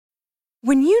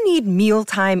When you need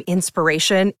mealtime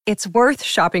inspiration, it's worth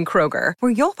shopping Kroger,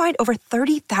 where you'll find over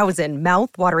 30,000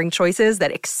 mouth-watering choices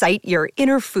that excite your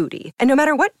inner foodie. And no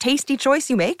matter what tasty choice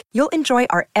you make, you'll enjoy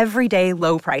our everyday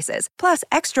low prices, plus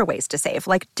extra ways to save,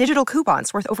 like digital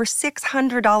coupons worth over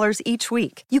 $600 each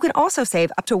week. You can also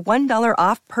save up to $1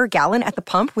 off per gallon at the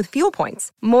pump with fuel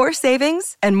points. More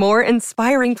savings and more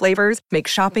inspiring flavors make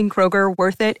shopping Kroger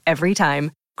worth it every time.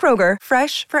 Kroger,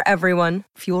 fresh for everyone.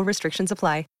 Fuel restrictions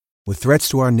apply. With threats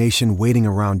to our nation waiting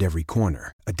around every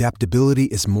corner, adaptability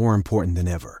is more important than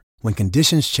ever. When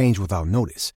conditions change without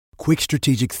notice, quick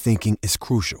strategic thinking is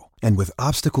crucial. And with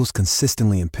obstacles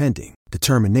consistently impending,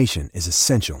 determination is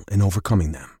essential in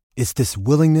overcoming them. It's this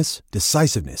willingness,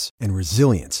 decisiveness, and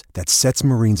resilience that sets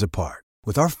Marines apart.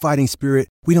 With our fighting spirit,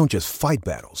 we don't just fight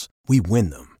battles, we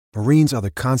win them. Marines are the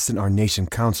constant our nation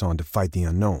counts on to fight the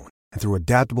unknown. And through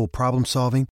adaptable problem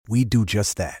solving, we do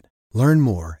just that. Learn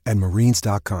more at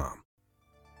marines.com.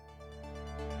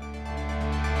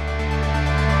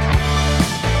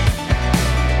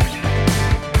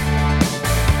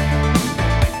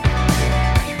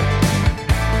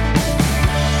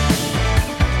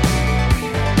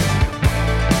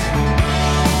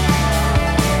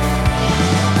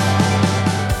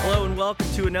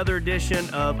 Welcome to another edition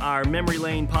of our Memory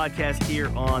Lane podcast here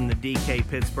on the DK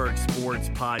Pittsburgh Sports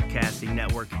Podcasting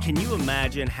Network. Can you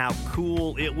imagine how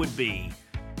cool it would be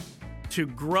to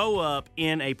grow up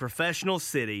in a professional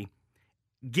city,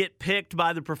 get picked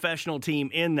by the professional team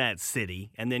in that city,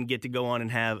 and then get to go on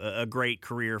and have a great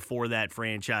career for that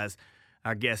franchise?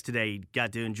 Our guest today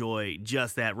got to enjoy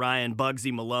just that. Ryan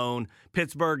Bugsy Malone,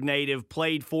 Pittsburgh native,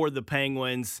 played for the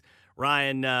Penguins.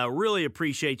 Ryan, really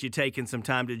appreciate you taking some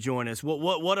time to join us.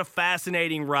 What a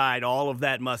fascinating ride all of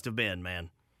that must have been,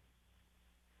 man.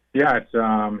 Yeah,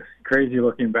 it's crazy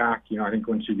looking back. You know, I think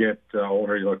once you get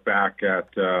older, you look back at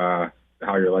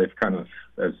how your life kind of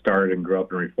has started and grew up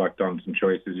and reflect on some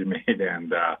choices you made.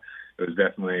 And it was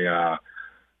definitely a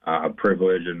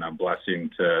privilege and a blessing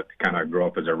to kind of grow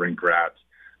up as a rink rat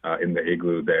in the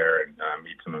igloo there and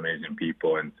meet some amazing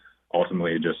people and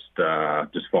ultimately just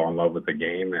fall in love with the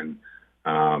game and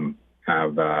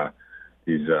have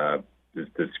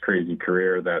this crazy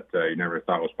career that you never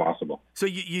thought was possible. So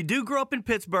you do grow up in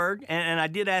Pittsburgh, and I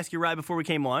did ask you right before we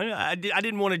came on. I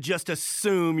didn't want to just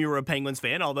assume you were a Penguins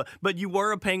fan, but you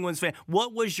were a Penguins fan.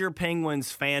 What was your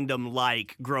Penguins fandom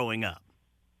like growing up?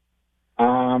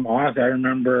 Honestly, I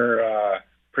remember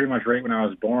pretty much right when I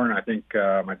was born. I think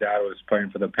my dad was playing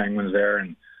for the Penguins there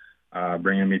and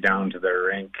bringing me down to their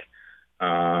rink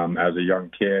as a young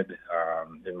kid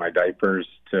in my diapers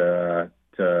to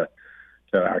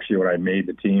actually when I made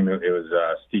the team. It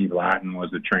was Steve Lattin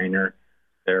was the trainer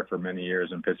there for many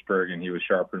years in Pittsburgh, and he was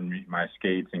sharpening my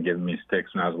skates and giving me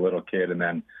sticks when I was a little kid. And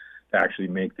then to actually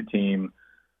make the team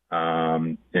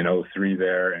in '03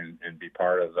 there and be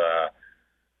part of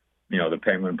the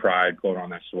Penguin pride, quote on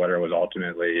that sweater, was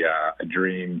ultimately a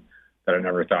dream that I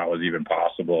never thought was even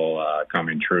possible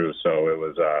coming true. So it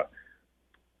was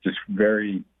just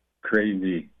very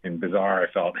crazy and bizarre,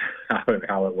 I felt,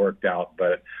 how it worked out.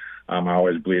 But I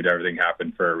always believed everything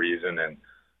happened for a reason,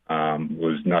 and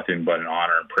was nothing but an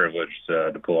honor and privilege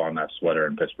to pull on that sweater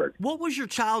in Pittsburgh. What was your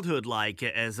childhood like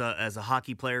as a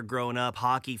hockey player growing up,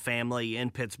 hockey family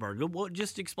in Pittsburgh?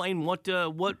 Just explain what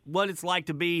it's like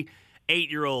to be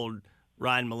 8-year-old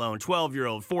Ryan Malone,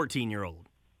 12-year-old, 14-year-old.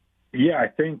 Yeah, I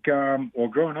think,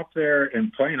 growing up there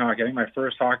and playing hockey, I think my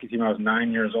first hockey team, I was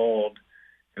 9 years old.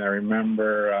 And I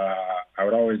remember I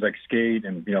would always skate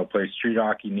and, play street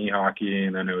hockey, knee hockey.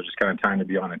 And then it was just kind of time to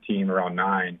be on a team around 9.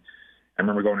 I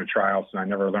remember going to tryouts and I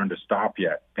never learned to stop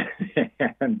yet.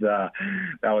 And that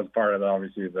was part of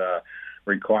obviously the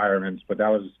requirements, but that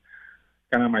was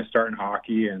kind of my start in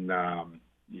hockey. And,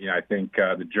 I think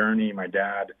the journey, my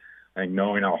dad, I think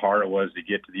knowing how hard it was to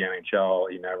get to the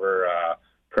NHL, he never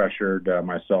pressured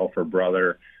myself or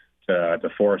brother to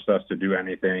force us to do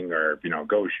anything or,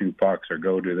 go shoot pucks or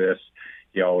go do this.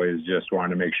 He always just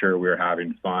wanted to make sure we were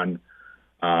having fun.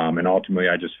 And ultimately,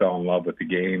 I just fell in love with the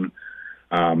game.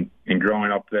 And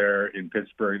growing up there in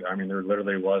Pittsburgh, I mean, there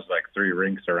literally was 3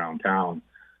 rinks around town,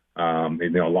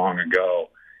 long ago.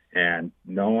 And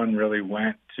no one really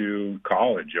went to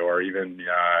college or even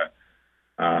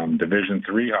Division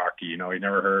III hockey. You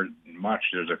never heard much.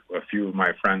 There's a few of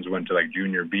my friends went to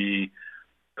Junior B,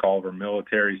 Culver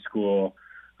Military School.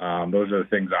 Those are the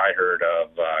things I heard of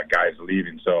guys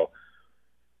leaving. So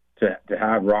to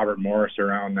have Robert Morris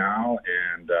around now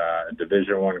and a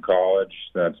Division I college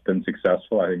that's been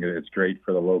successful, I think it's great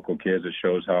for the local kids. It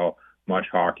shows how much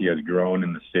hockey has grown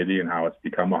in the city and how it's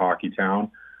become a hockey town.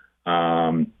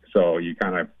 So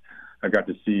I got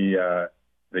to see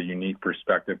the unique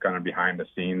perspective kind of behind the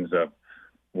scenes of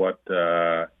what,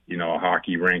 you know, a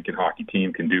hockey rink and hockey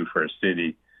team can do for a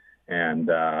city. And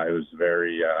it was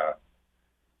very,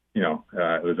 you know,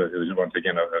 it was once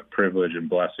again a privilege and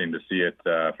blessing to see it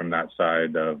from that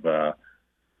side of the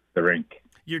rink.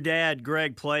 Your dad,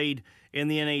 Greg, played in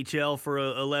the NHL for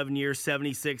 11 years,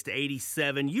 76 to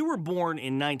 87. You were born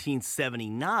in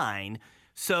 1979,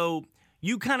 so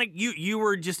you kind of you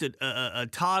were just a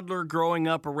toddler growing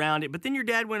up around it. But then your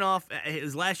dad went off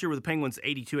his last year with the Penguins,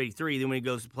 82, 83. Then when he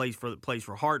goes to plays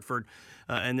for Hartford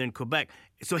and then Quebec.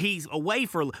 So he's away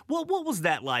for what was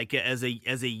that like as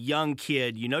a young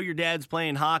kid? You know, your dad's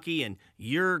playing hockey and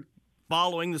you're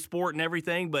following the sport and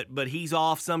everything, but he's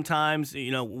off sometimes,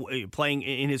 you know, playing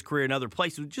in his career in other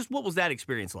places. Just what was that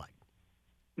experience like?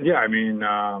 Yeah, I mean,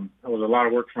 it was a lot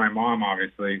of work for my mom,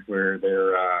 obviously, where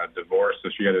they're divorced, so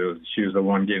she was the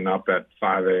one getting up at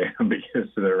 5 a.m. to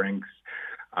get to the rinks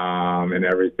and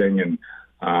everything. And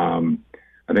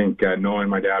I think knowing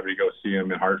my dad would go see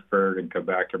him in Hartford and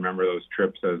Quebec, I remember those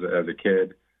trips as a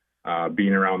kid,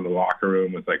 being around the locker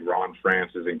room with like Ron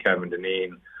Francis and Kevin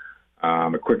Dineen.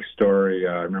 A quick story,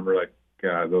 I remember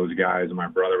those guys and my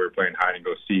brother were playing hide and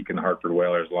go seek in the Hartford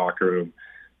Whalers locker room,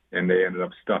 and they ended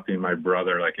up stuffing my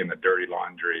brother like in the dirty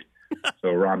laundry.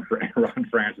 So Ron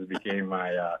Francis became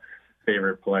my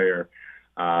favorite player.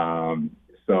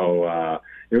 So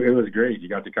it was great. You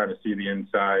got to kind of see the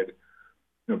inside,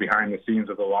 you know, behind the scenes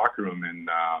of the locker room. And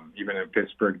even in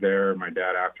Pittsburgh there, my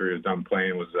dad, after he was done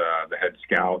playing, was the head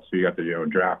scout. So you got to, you know,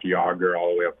 draft Yager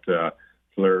all the way up to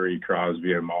Fleury,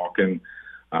 Crosby, and Malkin.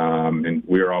 And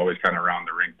we were always kind of around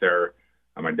the rink there.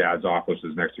 My dad's office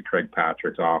is next to Craig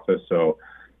Patrick's office. So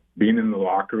being in the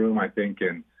locker room, I think,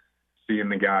 and seeing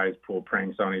the guys pull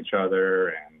pranks on each other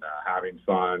and having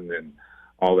fun and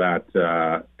all that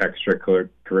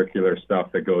extracurricular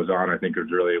stuff that goes on, I think is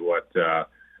really what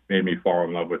made me fall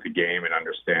in love with the game and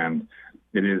understand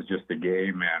it is just a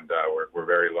game, and we're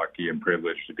very lucky and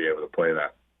privileged to be able to play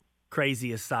that.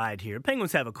 Crazy aside here,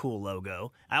 Penguins have a cool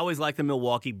logo. I always like the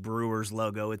Milwaukee Brewers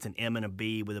logo. It's an M and a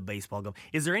B with a baseball glove.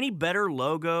 Is there any better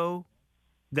logo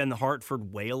than the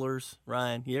Hartford Whalers,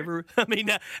 Ryan? You ever? I mean,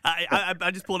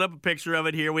 I just pulled up a picture of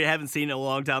it here. We haven't seen it in a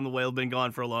long time. The Whale's been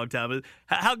gone for a long time. But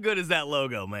how good is that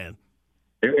logo, man?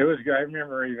 It was good. I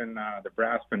remember even the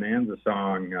Brass Bonanza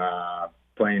song,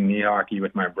 playing knee hockey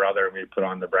with my brother, and we put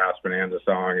on the Brass Bonanza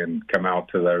song and come out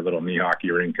to their little knee hockey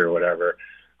rink or whatever.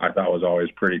 I thought was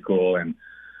always pretty cool. And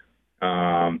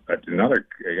another,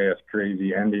 I guess,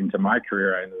 crazy ending to my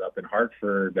career, I ended up in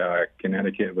Hartford,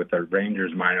 Connecticut with the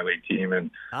Rangers minor league team. And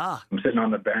I'm sitting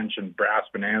on the bench and Brass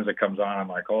Bonanza comes on. I'm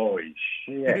like, holy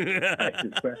shit.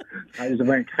 I just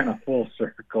went kind of full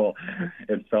circle.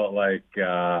 It felt like,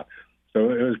 so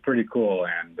it was pretty cool.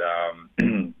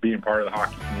 And being part of the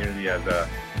hockey community as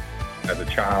a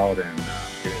child and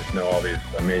getting to know all these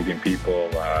amazing people,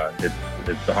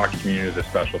 it's the hockey community is a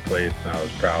special place, and I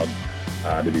was proud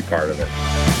to be part of it.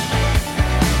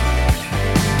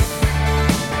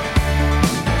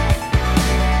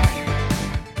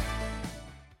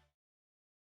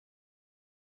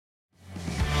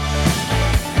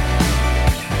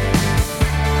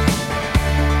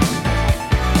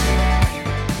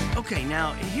 Okay,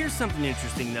 now here's something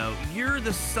interesting though. You're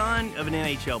the son of an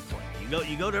NHL player.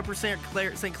 You go to Upper St.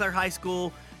 Clair High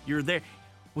School. You're there.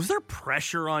 Was there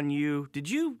pressure on you? Did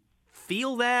you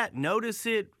feel that, notice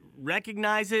it,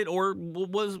 recognize it, or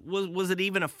was it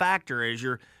even a factor as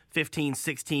you're 15,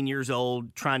 16 years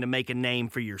old trying to make a name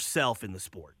for yourself in the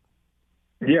sport?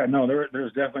 Yeah, no, there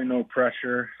was definitely no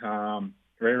pressure. Right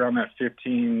around that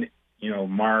 15,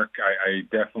 mark, I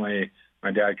definitely,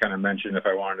 my dad kind of mentioned if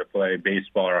I wanted to play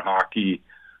baseball or hockey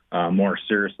more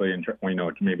seriously and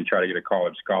maybe try to get a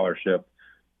college scholarship,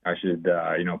 I should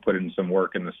put in some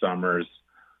work in the summers.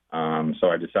 So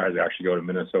I decided to actually go to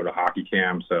Minnesota hockey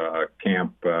camps, a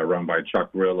camp run by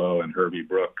Chuck Rillo and Herbie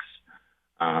Brooks,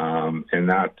 and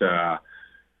that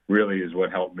really is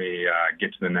what helped me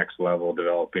get to the next level,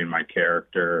 developing my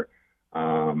character.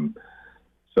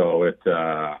 So it's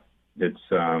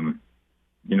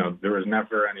there was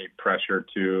never any pressure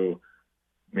to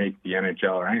make the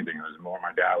NHL or anything. It was more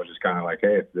my dad was just kind of like,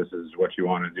 hey, if this is what you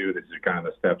want to do, this is kind of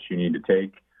the steps you need to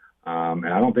take. And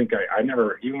I don't think I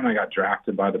never, even when I got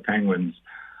drafted by the Penguins,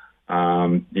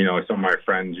 some of my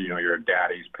friends, you're a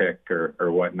daddy's pick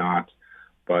or whatnot.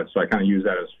 But so I kind of use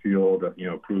that as fuel to,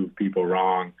 prove people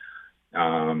wrong.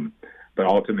 But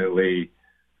ultimately,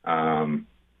 having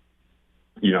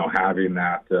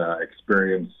that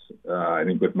experience, I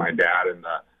think with my dad and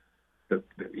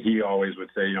he always would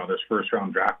say, there's first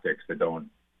round draft picks that don't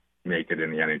make it in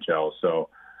the NHL. So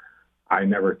I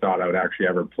never thought I would actually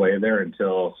ever play there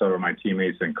until some of my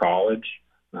teammates in college.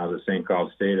 When I was at St.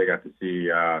 Cloud State, I got to see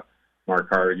Mark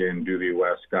Hardigan, Doobie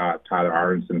Westcott, Tyler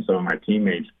Arvidsson. Some of my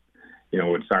teammates,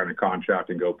 would sign a contract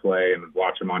and go play and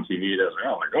watch them on TV. I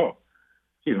was like,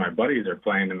 geez, my buddies are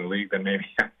playing in the league, then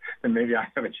maybe I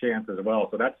have a chance as well.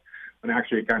 So that's when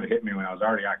actually it kind of hit me when I was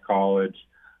already at college.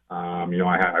 I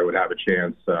would have a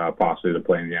chance possibly to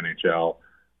play in the NHL,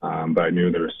 but I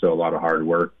knew there was still a lot of hard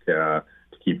work to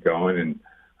keep going, and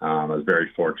I was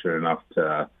very fortunate enough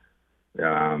to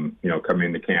come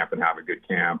into camp and have a good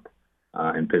camp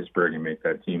in Pittsburgh and make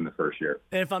that team the first year.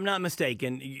 And if I'm not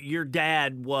mistaken, your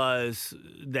dad was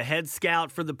the head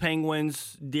scout for the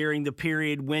Penguins during the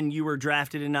period when you were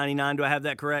drafted in '99. Do I have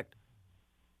that correct?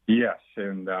 Yes,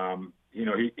 and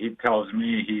he tells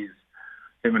me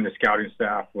him and the scouting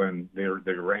staff, when they're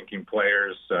ranking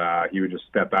players, he would just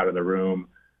step out of the room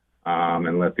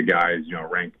and let the guys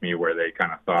rank me where they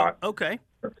kind of thought. Okay.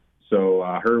 So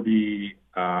Herbie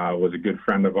was a good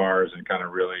friend of ours, and kind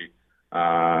of really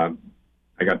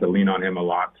I got to lean on him a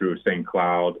lot through St.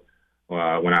 Cloud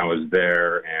when I was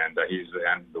there, and he's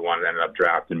the one that ended up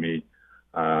drafting me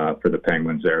for the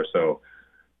Penguins there. So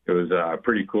it was a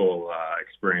pretty cool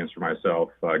experience for myself,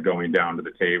 going down to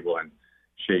the table and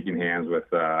shaking hands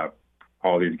with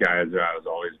all these guys that I was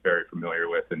always very familiar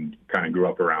with and kind of grew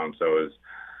up around. So it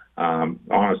was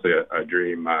honestly a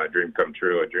dream come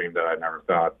true, a dream that I never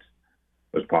thought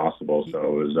was possible.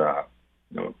 So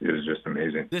it was just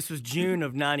amazing. This was June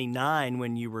of '99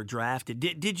 when you were drafted.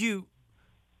 Did you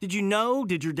know?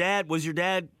 Was your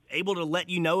dad able to let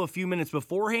you know a few minutes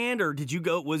beforehand, or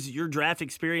was your draft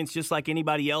experience just like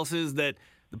anybody else's, that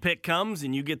the pick comes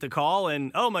and you get the call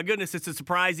and, oh my goodness, it's a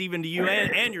surprise even to you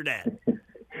and your dad?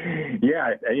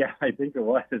 Yeah, I think it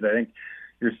was. I think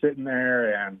you're sitting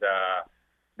there and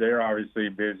they're obviously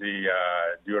busy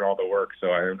doing all the work,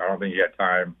 so I don't think you had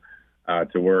time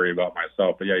to worry about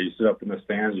myself. But yeah, you sit up in the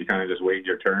stands, you kind of just wait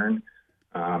your turn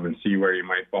and see where you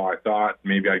might fall. I thought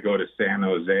maybe I'd go to San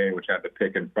Jose, which had the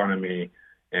pick in front of me,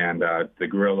 and the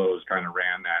Grillos kind of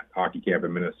ran that hockey camp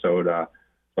in Minnesota.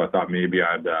 So I thought maybe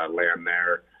I'd land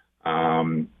there.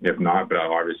 If not, but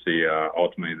obviously,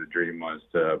 ultimately the dream was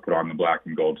to put on the black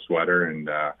and gold sweater, and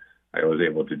I was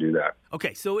able to do that.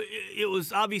 Okay, so it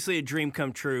was obviously a dream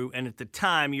come true, and at the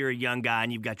time you're a young guy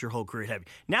and you've got your whole career ahead of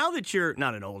you. Now that you're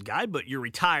not an old guy, but you're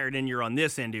retired and you're on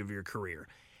this end of your career,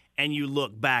 and you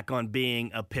look back on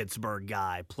being a Pittsburgh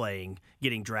guy,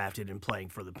 getting drafted and playing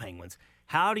for the Penguins,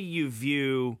 how do you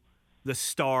view the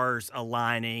stars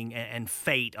aligning and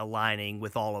fate aligning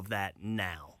with all of that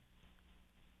now?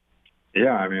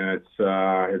 Yeah, I mean,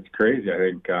 it's crazy. I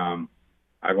think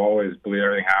I've always believed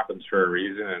everything happens for a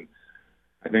reason, and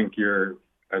I think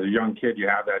as a young kid, you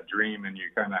have that dream, and you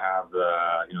kind of have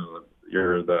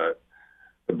the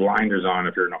blinders on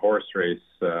if you're in a horse race,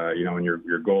 and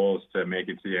your goal is to make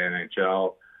it to the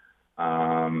NHL,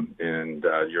 and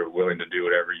you're willing to do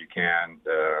whatever you can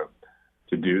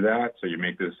to do that. So you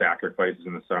make the sacrifices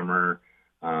in the summer,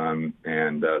 and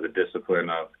the discipline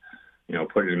of,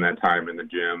 putting in that time in the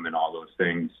gym and all those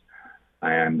things.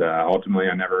 And ultimately,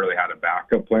 I never really had a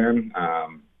backup plan.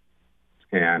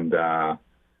 And I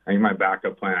think my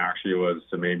backup plan actually was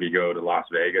to maybe go to Las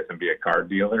Vegas and be a card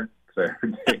dealer, because I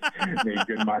heard they made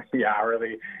good money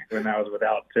hourly when I was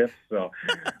without tips. So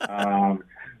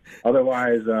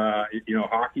otherwise,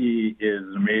 hockey is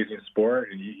an amazing sport,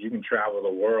 and you can travel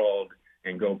the world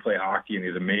and go play hockey in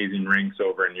these amazing rinks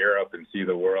over in Europe and see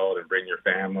the world and bring your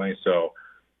family. So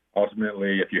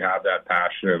ultimately, if you have that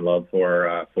passion and love for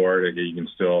it, you can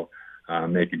still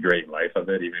make a great life of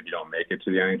it, even if you don't make it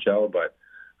to the NHL. But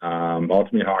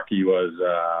ultimately, hockey was,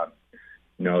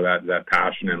 that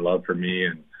passion and love for me.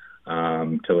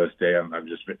 And to this day, I'm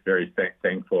just very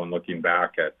thankful, and looking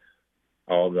back at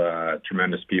all the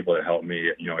tremendous people that helped me,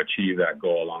 achieve that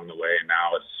goal along the way. And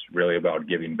now it's really about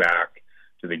giving back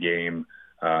to the game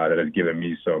that has given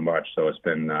me so much. So it's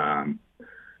been,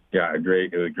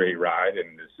 it was a great ride,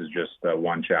 and this is just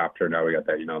one chapter. Now we got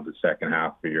that, the second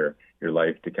half of your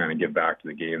life to kind of give back to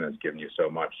the game that's given you so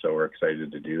much. So we're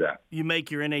excited to do that. You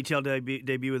make your NHL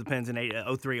debut with the Pens in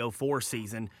 03-04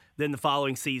 season. Then the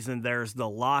following season, there's the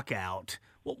lockout.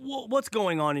 What's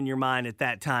going on in your mind at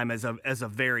that time as a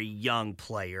very young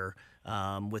player?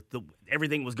 With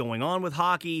everything was going on with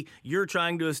hockey, you're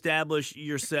trying to establish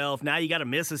yourself. Now you got to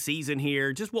miss a season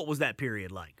here. Just what was that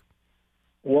period like?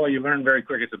 Well, you learn very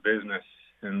quick it's a business,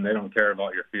 and they don't care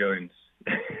about your feelings.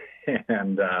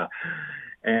 and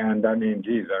I mean,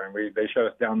 they shut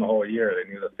us down the whole year.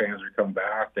 They knew the fans would come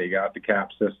back. They got the cap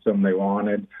system they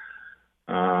wanted.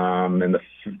 And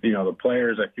the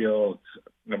players, I feel,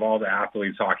 of all the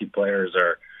athletes, hockey players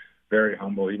are very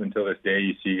humble. Even till this day,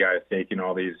 you see guys taking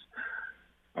all these,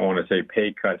 I want to say,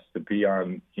 pay cuts to be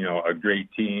on, a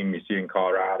great team. You see in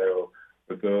Colorado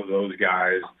with those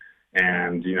guys.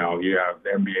 And, you have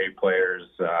NBA players,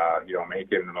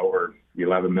 making over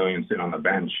 $11 million sitting on the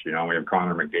bench. We have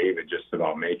Connor McDavid just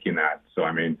about making that. So,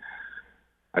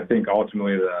 I think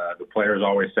ultimately the players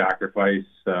always sacrifice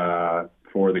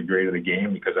for the grade of the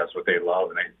game because that's what they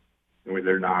love. And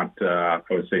they're not, I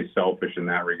would say, selfish in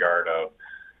that regard of,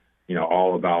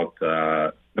 all about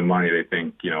the money. They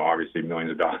think, obviously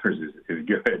millions of dollars is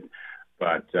good.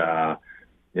 But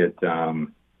it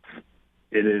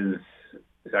is,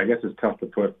 I guess it's tough to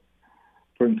put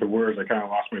into words. I kind of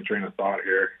lost my train of thought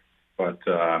here. But,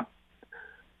 I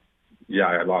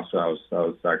lost what I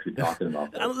was actually talking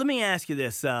about. Let me ask you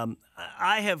this. I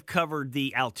have covered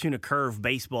the Altoona Curve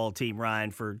baseball team,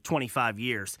 Ryan, for 25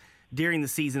 years. During the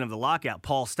season of the lockout,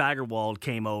 Paul Steigerwald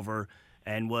came over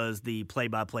and was the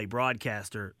play-by-play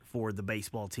broadcaster for the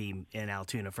baseball team in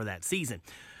Altoona for that season.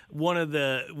 One of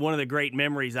the great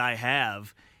memories I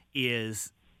have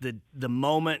is the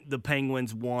moment the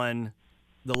Penguins won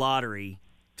the lottery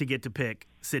to get to pick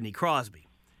Sidney Crosby.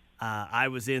 I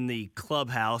was in the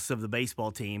clubhouse of the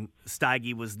baseball team.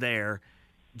 Steige was there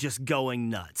just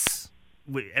going nuts.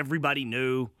 Everybody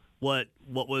knew what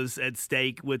was at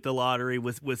stake with the lottery,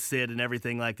 with Sid and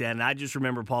everything like that. And I just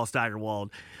remember Paul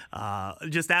Steigerwald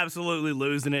just absolutely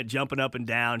losing it, jumping up and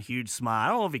down, huge smile. I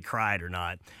don't know if he cried or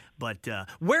not. But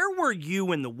where were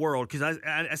you in the world? Because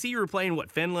I see you were playing,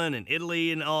 Finland and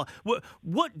Italy and all.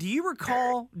 What do you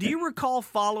recall? Do you recall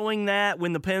following that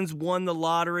when the Pens won the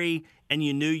lottery and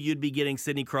you knew you'd be getting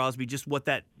Sidney Crosby? Just what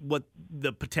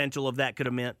the potential of that could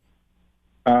have meant?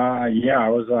 I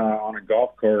was on a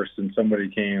golf course and somebody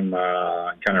came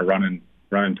kind of running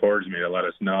towards me to let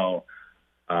us know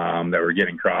that we're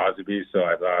getting Crosby. So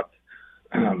I thought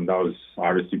that was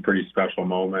obviously a pretty special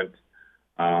moment.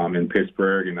 In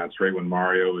Pittsburgh, and that's right when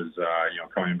Mario was,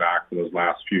 coming back for those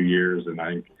last few years. And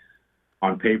I think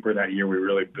on paper that year we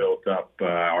really built up,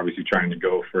 obviously trying to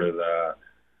go for the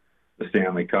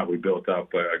Stanley Cup. We built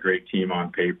up a great team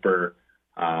on paper.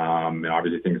 And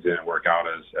obviously things didn't work out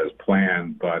as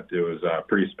planned, but it was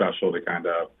pretty special to kind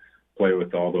of play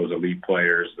with all those elite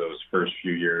players those first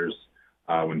few years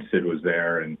when Sid was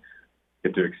there and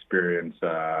get to experience,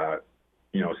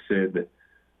 Sid,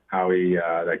 how he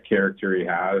that character he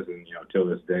has, and till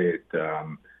this day it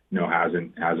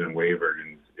hasn't wavered,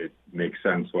 and it makes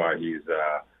sense why he's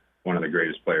one of the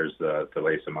greatest players to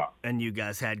lace him up. And you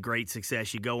guys had great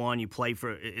success. You go on, you play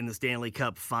in the Stanley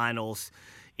Cup Finals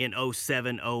in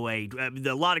 07, 08.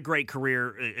 A lot of great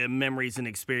career memories and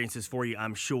experiences for you,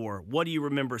 I'm sure. What do you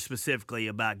remember specifically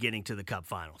about getting to the Cup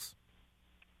Finals?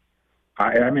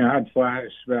 I had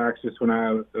flashbacks just when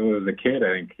I was a kid.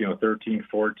 I think 13,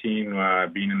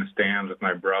 14, being in the stands with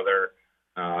my brother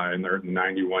in the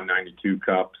 91, 92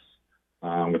 Cups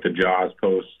with the Jaws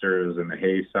posters and the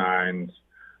Hay signs,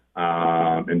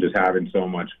 and just having so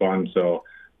much fun. So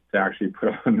to actually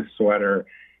put on the sweater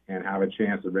and have a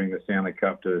chance to bring the Stanley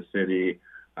Cup to the city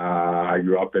I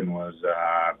grew up in was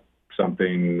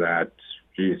something that,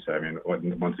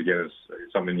 once again, is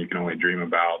something you can only dream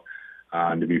about.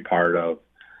 To be part of,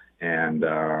 and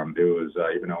it was,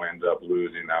 even though I ended up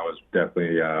losing, that was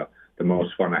definitely the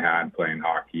most fun I had playing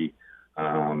hockey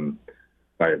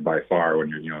by far. When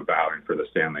you're battling for the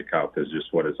Stanley Cup is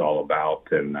just what it's all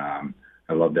about, and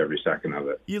I loved every second of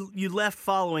it. You left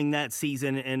following that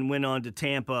season and went on to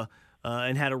Tampa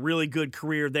and had a really good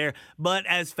career there. But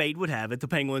as fate would have it, the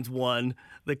Penguins won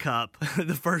the Cup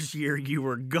the first year you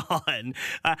were gone.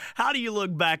 How do you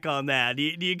look back on that? Do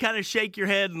you kind of shake your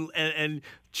head and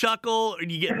chuckle, or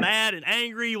do you get mad and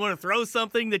angry? You want to throw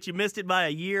something that you missed it by a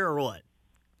year, or what?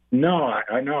 No,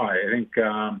 I know. I think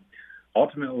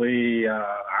ultimately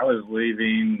I was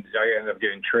leaving. I ended up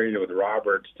getting traded with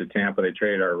Roberts to Tampa. They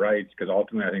traded our rights because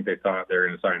ultimately I think they thought they were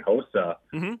going to sign Hossa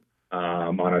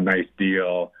on a nice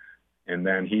deal. And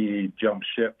then he jumped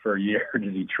ship for a year to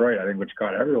Detroit, I think, which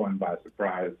caught everyone by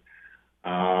surprise.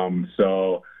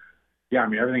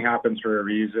 Everything happens for a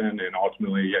reason, and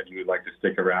ultimately, you would like to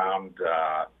stick around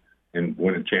and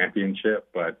win a championship,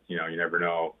 but you never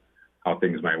know how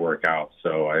things might work out.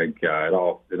 So I think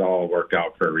it all worked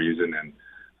out for a reason, and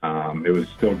it was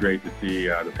still great to see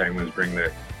the Penguins bring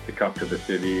the cup to the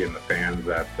city and the fans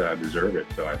that deserve it.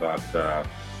 So I thought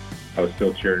I was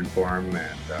still cheering for them,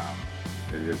 and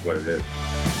it is what it is.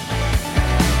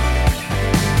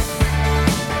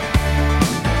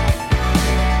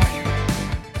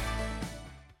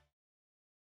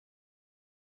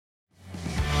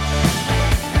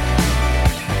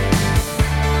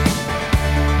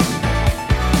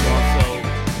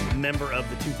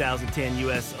 2010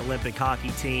 U.S. Olympic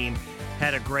hockey team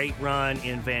had a great run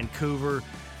in Vancouver.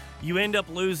 You end up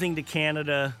losing to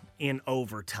Canada in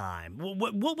overtime.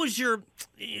 What was your,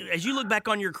 as you look back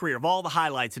on your career, of all the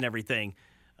highlights and everything,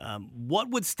 what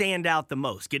would stand out the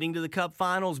most? Getting to the Cup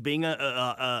Finals, being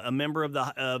a member of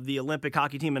the Olympic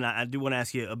hockey team, and I do want to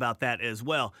ask you about that as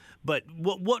well. But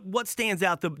what stands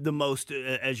out the most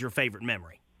as your favorite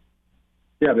memory?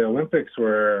 Yeah, the Olympics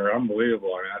were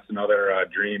unbelievable. I mean, that's another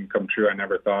dream come true. I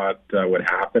never thought would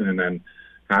happen, and then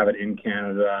have it in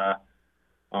Canada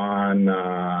on,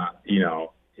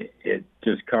 it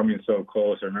just coming so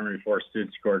close. I remember before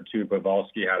Sid scored two,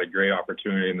 Pavelski had a great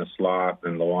opportunity in the slot,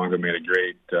 and Luongo made a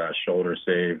great shoulder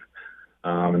save.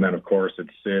 And then, of course, it's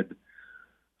Sid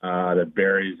that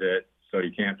buries it, so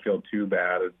you can't feel too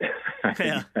bad.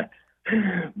 Yeah.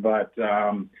 But,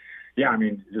 I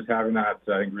mean, just having that,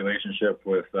 I think, relationship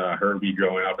with Herbie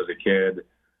growing up as a kid,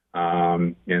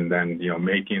 and then,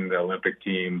 making the Olympic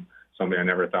team, something I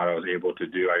never thought I was able to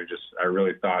do. I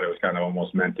really thought it was kind of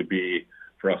almost meant to be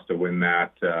for us to win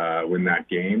that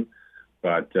game.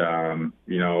 But, it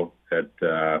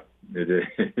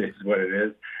is what it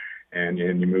is, and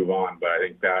you move on. But I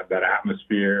think that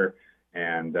atmosphere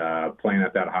and playing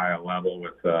at that high level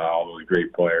with all those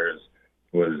great players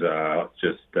was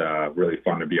just really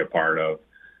fun to be a part of.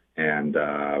 And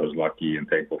I was lucky and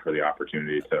thankful for the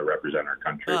opportunity to represent our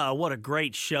country. What a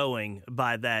great showing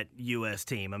by that U.S.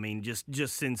 team. I mean, just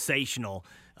sensational.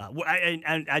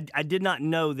 I did not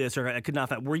know this, or I could not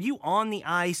find. Were you on the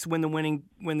ice when the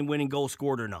winning goal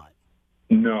scored or not?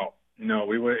 No.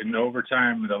 We were in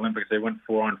overtime. The Olympics, they went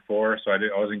 4-on-4, so I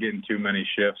wasn't getting too many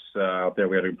shifts out there.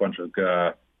 We had a bunch of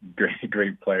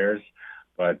great players,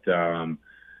 but.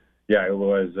 It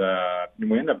was.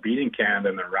 We ended up beating Canada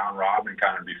in the round robin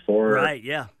kind of before. Right.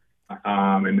 Yeah.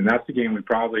 And that's the game we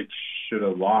probably should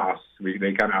have lost.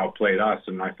 They kind of outplayed us,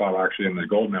 and I thought actually in the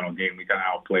gold medal game we kind of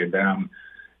outplayed them,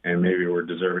 and maybe we're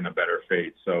deserving a better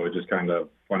fate. So it's just kind of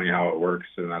funny how it works,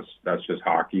 and that's just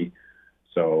hockey.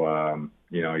 So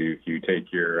you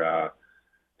take your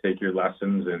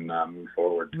lessons and move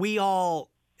forward.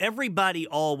 Everybody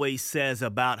always says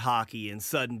about hockey and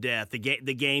sudden death, the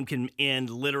game can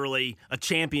end literally, a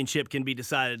championship can be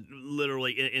decided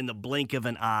literally in the blink of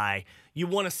an eye. You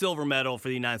won a silver medal for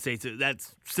the United States.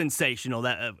 That's sensational.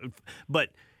 But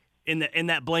in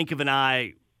that blink of an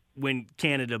eye, when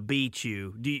Canada beat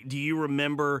you, do you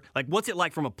remember, like, what's it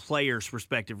like from a player's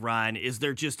perspective, Ryan? Is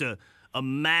there just a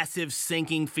massive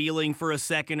sinking feeling for a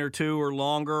second or two or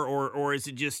longer, or is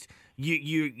it just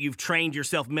you've trained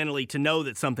yourself mentally to know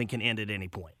that something can end at any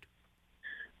point?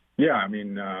 Yeah, I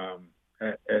mean,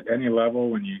 at any level,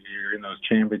 when you're in those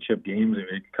championship games,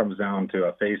 it comes down to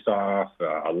a face-off,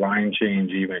 a line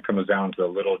change even. It comes down to the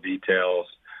little details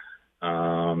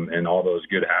and all those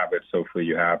good habits hopefully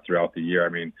you have throughout the year. I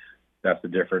mean, that's the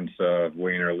difference of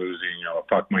winning or losing. A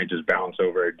puck might just bounce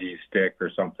over a D stick or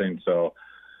something. So,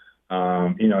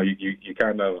 you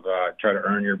kind of try to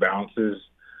earn your bounces.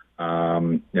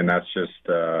 And that's just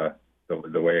the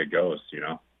way it goes,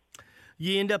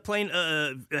 You end up playing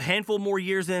a handful more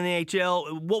years in the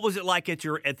NHL. What was it like at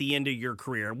the end of your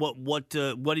career? What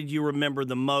did you remember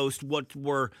the most? What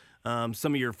were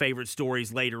some of your favorite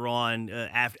stories later on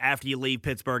after you leave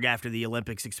Pittsburgh, after the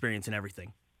Olympics experience and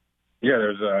everything? Yeah,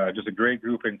 there's just a great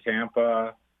group in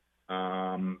Tampa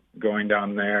going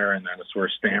down there, and that's where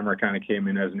Stammer kind of came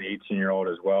in as an 18-year-old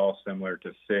as well, similar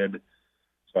to Sid.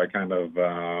 So I kind of,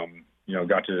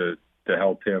 got to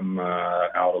help him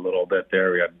out a little bit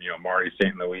there. We had, Marty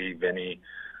St. Louis, Vinny,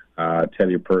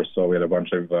 Teddy Purcell. We had a bunch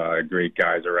of great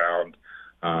guys around.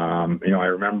 I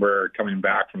remember coming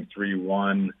back from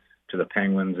 3-1 to the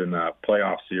Penguins in the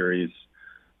playoff series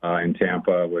in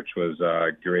Tampa, which was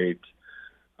great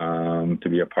to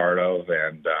be a part of.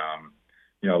 And,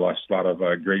 lost a lot of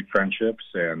great friendships.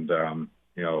 And,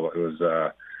 it was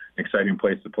an exciting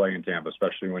place to play in Tampa,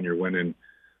 especially when you're winning.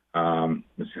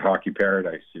 It's hockey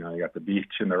paradise. You got the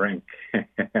beach and the rink,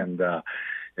 and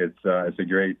it's a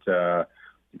great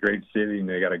city, and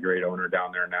they got a great owner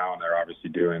down there now, and they're obviously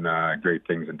doing great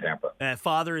things in Tampa.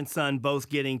 Father and son both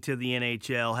getting to the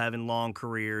NHL, having long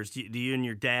careers. Do you and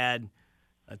your dad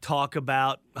talk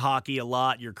about hockey a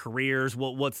lot? Your careers?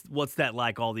 What's that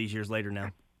like all these years later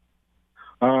now?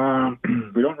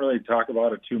 We don't really talk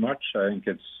about it too much. I think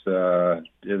it's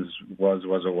was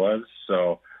what it was.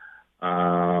 So.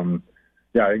 I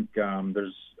think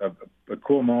there's a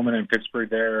cool moment in Pittsburgh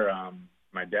there.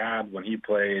 My dad, when he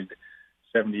played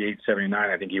 78, 79,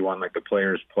 I think he won like the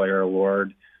Players Player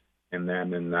Award. And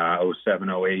then in 07,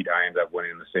 08, I ended up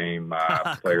winning the same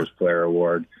Players Player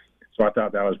Award. So I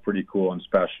thought that was pretty cool and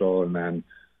special. And then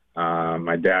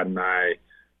my dad and I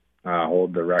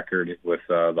hold the record with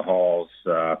the Halls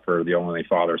for the only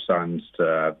father-sons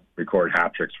to record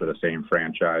hat tricks for the same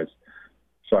franchise.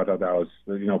 So I thought that was,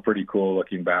 pretty cool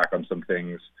looking back on some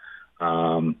things,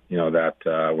 that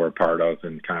we're a part of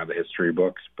in kind of the history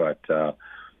books. But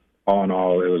all in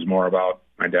all, it was more about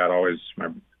my dad always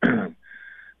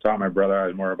taught my brother I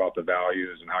was more about the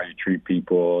values and how you treat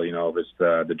people. If it's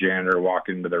the janitor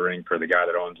walking into the rink or the guy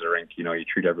that owns the rink, you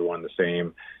treat everyone the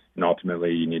same. And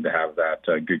ultimately, you need to have that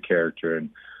good character and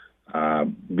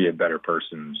be a better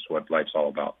person is what life's all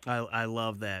about. I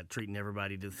love that, treating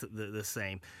everybody the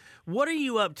same. What are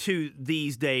you up to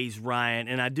these days, Ryan?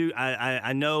 And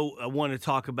I know I want to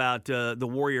talk about the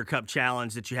Warrior Cup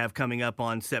Challenge that you have coming up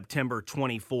on September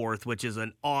 24th, which is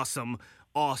an awesome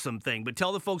thing. But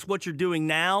tell the folks what you're doing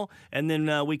now, and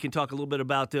then we can talk a little bit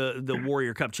about the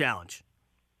Warrior Cup Challenge.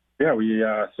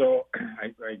 Yeah, so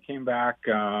I came back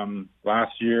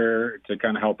last year to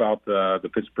kind of help out the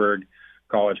Pittsburgh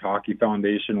College Hockey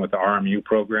Foundation with the RMU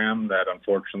program that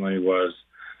unfortunately was,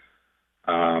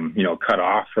 cut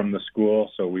off from the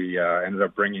school. So we ended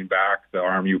up bringing back the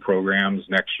RMU programs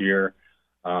next year.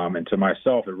 And to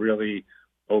myself, it really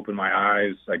opened my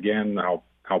eyes again how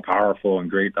powerful and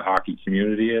great the hockey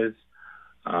community is.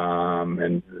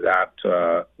 And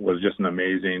that was just an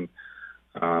amazing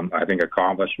I think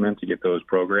accomplishment to get those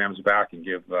programs back and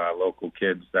give local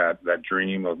kids that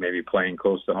dream of maybe playing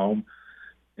close to home.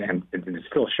 And it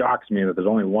still shocks me that there's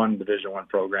only one Division I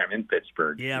program in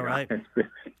Pittsburgh. Yeah, right.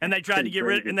 And they tried to get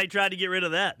rid. And they tried to get rid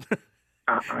of that.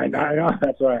 I know.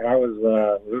 That's why I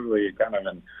was literally kind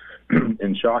of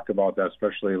in shock about that,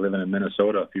 especially living in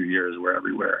Minnesota a few years, where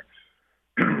everywhere,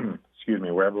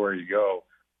 wherever you go,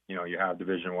 you have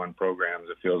Division I programs.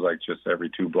 It feels like just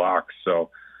every 2 blocks. So.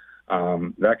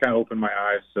 That kind of opened my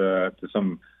eyes to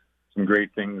some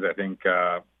great things I think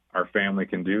our family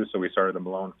can do. So we started the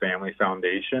Malone Family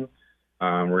Foundation.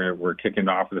 We're kicking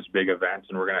off this big event,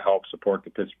 and we're going to help support the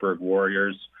Pittsburgh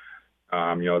Warriors.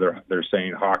 They're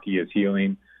saying hockey is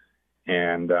healing,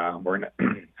 and we're going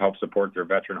to help support their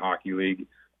Veteran Hockey League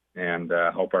and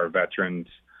help our veterans,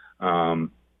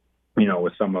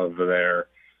 with some of their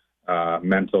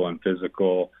mental and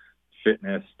physical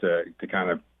fitness to kind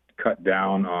of cut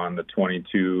down on the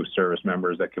 22 service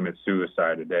members that commit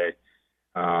suicide a day.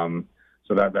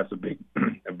 So that's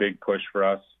a big push for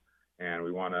us, and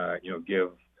we want to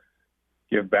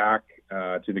give back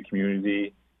to the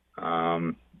community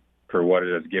for what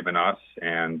it has given us,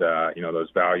 and those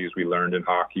values we learned in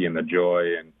hockey and the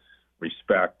joy and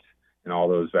respect and all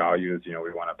those values. We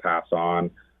want to pass on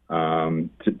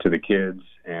to the kids,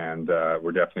 and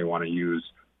we definitely want to use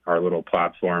our little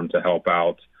platform to help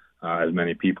out as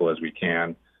many people as we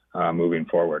can moving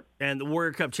forward. And the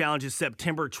Warrior Cup Challenge is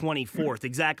September 24th.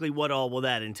 Exactly what all will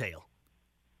that entail?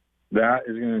 That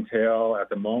is going to entail, at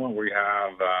the moment, we're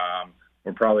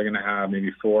probably going to have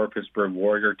maybe 4 Pittsburgh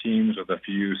Warrior teams with a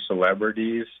few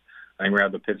celebrities. I think we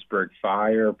have the Pittsburgh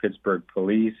Fire, Pittsburgh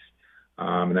Police,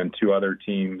 and then 2 other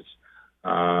teams.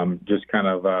 Just kind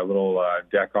of a little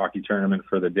deck hockey tournament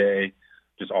for the day,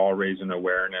 just all raising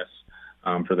awareness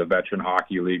for the Veteran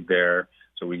Hockey League there.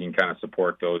 So we can kind of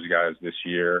support those guys this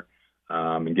year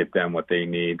and get them what they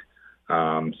need.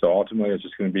 So ultimately, it's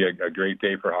just going to be a great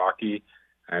day for hockey.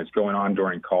 And it's going on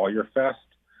during Collier Fest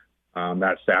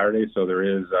that Saturday. So there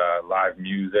is live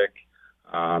music.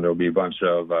 There will be a bunch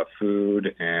of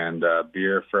food and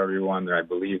beer for everyone. I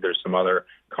believe there's some other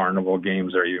carnival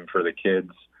games there even for the kids.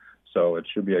 So it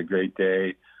should be a great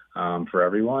day for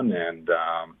everyone. And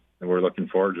we're looking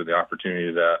forward to the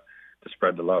opportunity to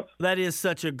spread the love. That is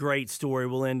such a great story.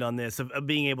 We'll end on this of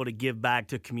being able to give back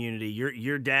to community.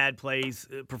 Your dad plays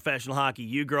professional hockey.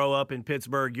 You grow up in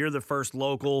Pittsburgh. You're the first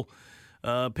local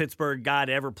Pittsburgh guy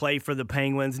to ever play for the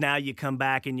Penguins. Now you come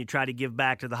back and you try to give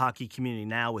back to the hockey community.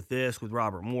 Now with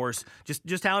Robert Morse,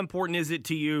 just how important is it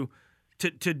to you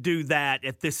to do that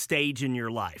at this stage in your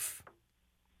life?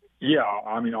 Yeah,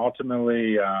 I mean,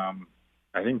 ultimately,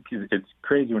 I think it's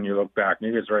crazy when you look back.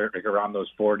 Maybe it's right like around those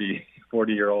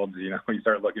 40-year-olds, you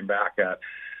start looking back at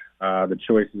the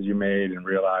choices you made and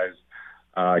realize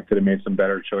I could have made some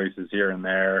better choices here and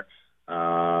there,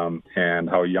 and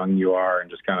how young you are, and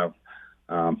just kind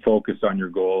of focus on your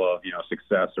goal of,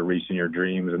 success or reaching your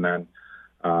dreams. And then,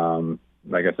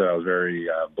 like I said, I was very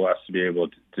blessed to be able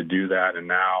to do that. And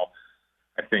now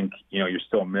I think, you're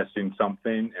still missing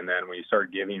something. And then when you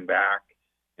start giving back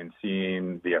and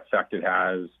seeing the effect it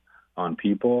has on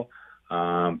people,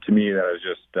 to me, that has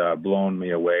just blown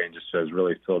me away and just has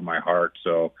really filled my heart.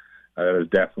 So it is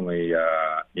definitely,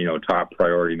 top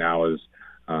priority now is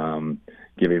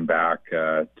giving back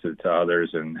to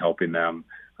others and helping them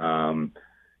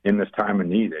in this time of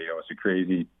need. It's a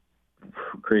crazy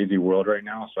crazy world right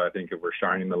now. So I think if we're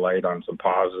shining the light on some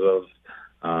positive,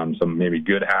 some maybe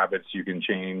good habits you can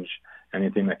change,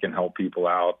 anything that can help people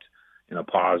out in a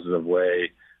positive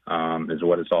way is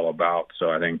what it's all about. So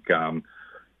I think,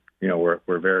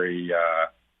 we're very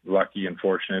lucky and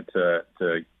fortunate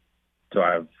to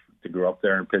grow up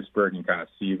there in Pittsburgh and kind of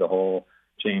see the whole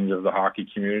change of the hockey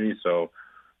community. So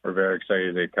we're very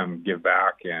excited to come give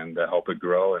back and help it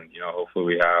grow. And, hopefully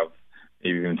we have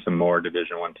maybe even some more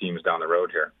Division I teams down the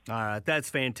road here. All right. That's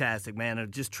fantastic, man.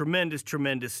 Just tremendous,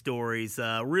 tremendous stories.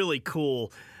 Really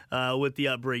cool with the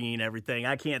upbringing and everything.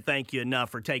 I can't thank you enough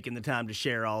for taking the time to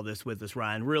share all this with us,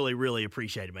 Ryan. Really, really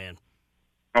appreciate it, man.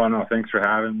 Oh, no, thanks for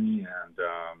having me. And,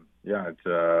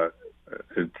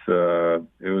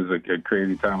 it was a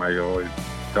crazy time. I always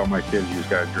tell my kids, you just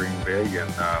got to dream big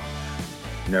and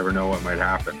you never know what might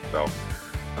happen. So,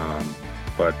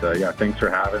 thanks for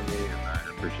having me, and I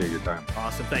appreciate your time.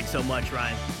 Awesome. Thanks so much,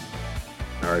 Ryan.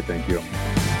 All right. Thank you.